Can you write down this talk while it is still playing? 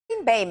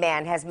Green Bay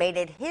man has made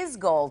it his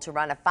goal to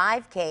run a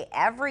 5K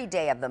every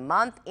day of the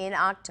month in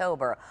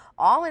October,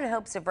 all in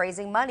hopes of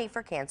raising money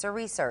for cancer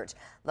research.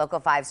 Local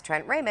 5's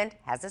Trent Raymond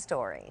has a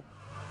story.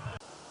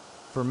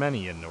 For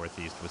many in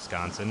northeast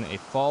Wisconsin, a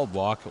fall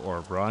walk or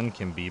run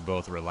can be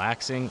both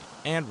relaxing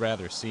and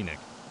rather scenic.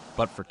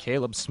 But for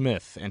Caleb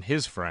Smith and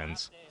his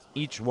friends,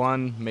 each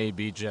one may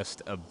be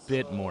just a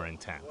bit more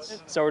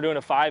intense. So we're doing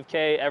a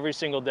 5K every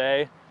single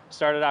day.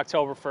 Started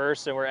October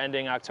 1st and we're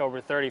ending October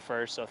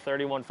 31st, so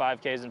 31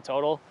 5Ks in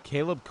total.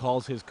 Caleb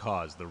calls his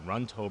cause the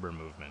RunTober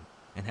movement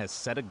and has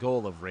set a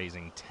goal of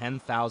raising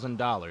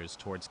 $10,000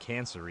 towards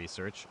cancer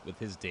research with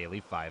his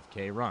daily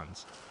 5K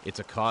runs. It's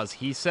a cause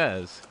he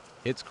says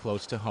it's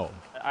close to home.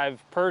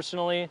 I've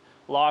personally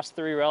lost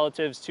 3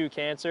 relatives to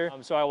cancer,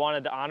 so I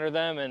wanted to honor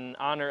them and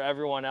honor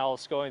everyone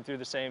else going through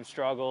the same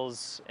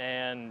struggles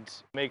and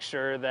make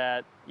sure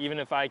that even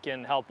if I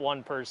can help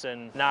one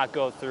person not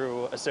go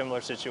through a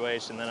similar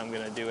situation, then I'm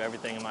going to do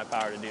everything in my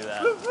power to do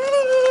that.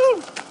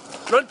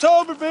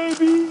 RunTober,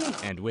 baby!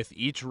 And with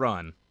each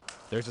run,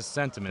 there's a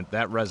sentiment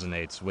that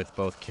resonates with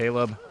both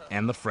Caleb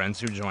and the friends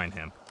who join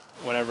him.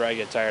 Whenever I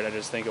get tired, I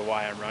just think of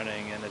why I'm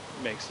running, and it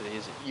makes it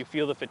easy. You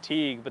feel the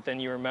fatigue, but then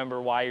you remember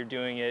why you're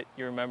doing it.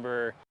 You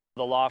remember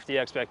the lofty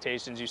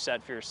expectations you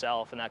set for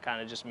yourself, and that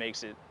kind of just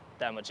makes it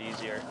that much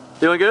easier.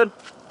 Feeling good?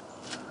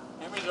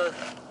 Hammies are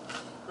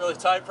really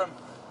tight from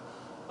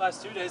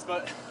last 2 days,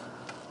 but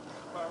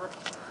whatever.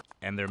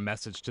 And their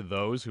message to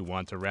those who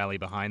want to rally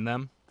behind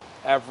them?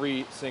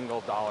 Every single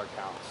dollar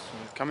counts.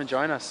 Come and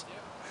join us.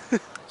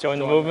 Join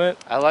the movement.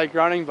 I like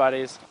running,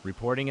 buddies.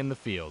 Reporting in the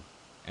field,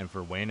 and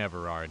for Wayne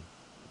Everard,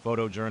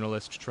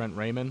 photojournalist Trent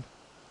Raymond,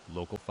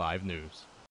 Local 5 News.